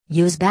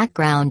Use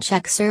background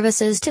check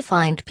services to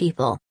find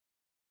people.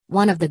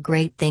 One of the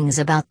great things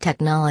about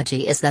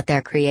technology is that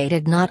they're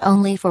created not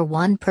only for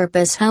one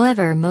purpose,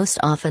 however, most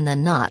often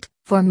than not,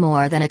 for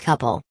more than a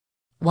couple.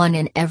 One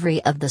in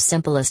every of the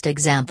simplest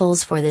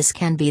examples for this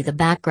can be the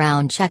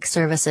background check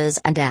services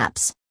and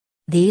apps.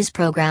 These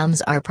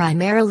programs are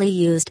primarily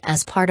used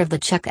as part of the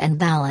check and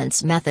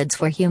balance methods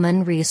for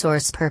human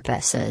resource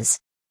purposes.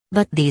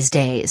 But these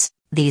days,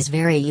 these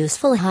very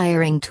useful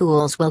hiring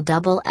tools will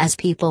double as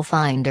people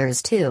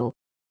finders too.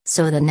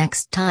 So the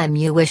next time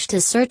you wish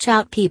to search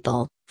out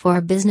people,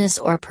 for business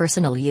or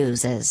personal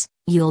uses,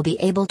 you'll be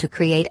able to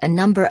create a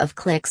number of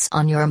clicks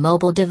on your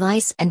mobile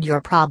device and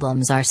your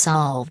problems are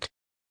solved.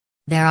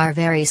 There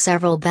are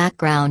several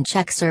background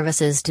check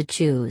services to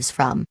choose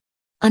from.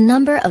 A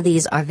number of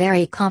these are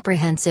very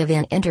comprehensive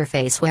in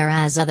interface,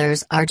 whereas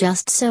others are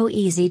just so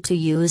easy to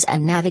use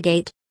and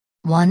navigate.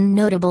 One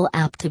notable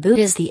app to boot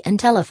is the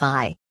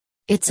Intellify.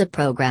 It's a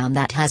program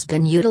that has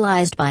been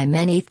utilized by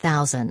many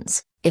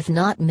thousands, if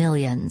not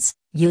millions,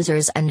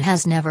 users and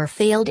has never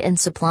failed in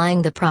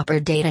supplying the proper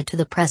data to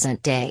the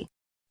present day.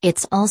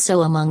 It's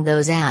also among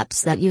those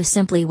apps that you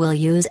simply will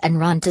use and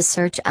run to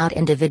search out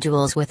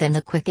individuals within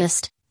the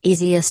quickest,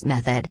 easiest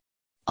method.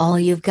 All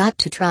you've got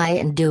to try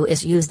and do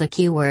is use the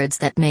keywords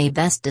that may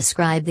best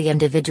describe the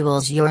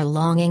individuals you're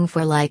longing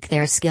for, like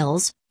their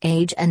skills,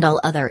 age and all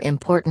other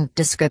important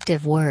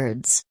descriptive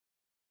words.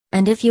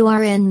 And if you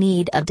are in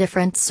need of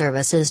different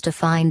services to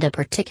find a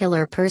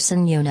particular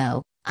person you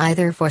know,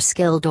 either for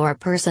skilled or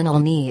personal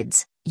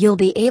needs, you'll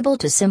be able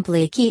to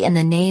simply key in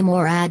the name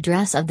or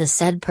address of the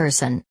said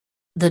person.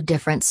 The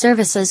different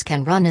services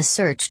can run a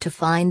search to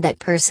find that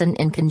person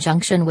in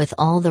conjunction with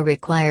all the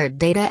required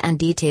data and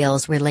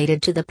details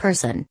related to the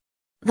person.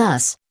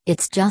 Thus,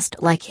 it's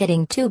just like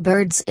hitting two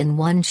birds in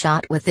one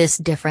shot with this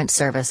different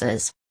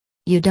services.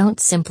 You don't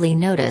simply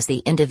notice the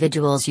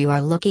individuals you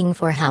are looking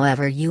for,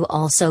 however, you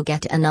also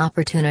get an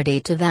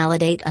opportunity to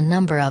validate a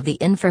number of the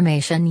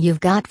information you've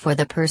got for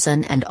the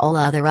person and all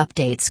other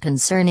updates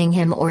concerning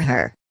him or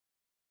her.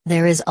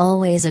 There is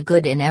always a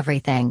good in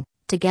everything,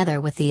 together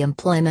with the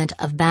employment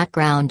of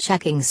background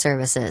checking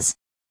services.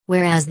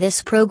 Whereas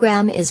this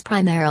program is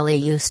primarily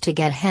used to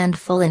get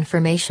handful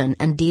information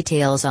and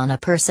details on a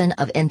person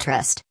of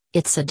interest,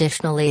 it's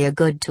additionally a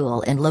good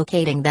tool in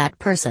locating that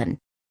person.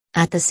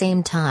 At the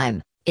same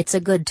time, it's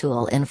a good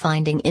tool in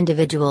finding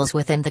individuals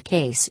within the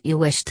case you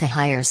wish to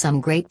hire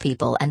some great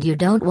people and you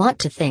don't want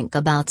to think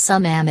about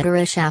some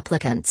amateurish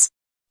applicants.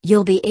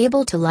 You'll be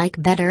able to like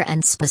better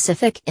and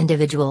specific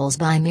individuals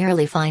by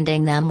merely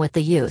finding them with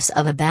the use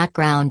of a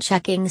background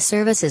checking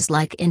services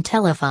like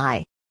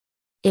Intellify.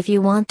 If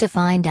you want to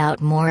find out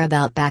more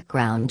about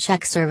background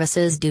check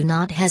services, do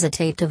not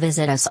hesitate to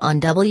visit us on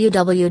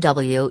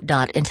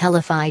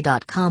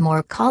www.intellify.com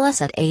or call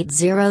us at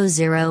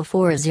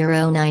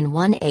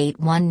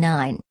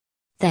 800-409-1819.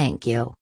 Thank you.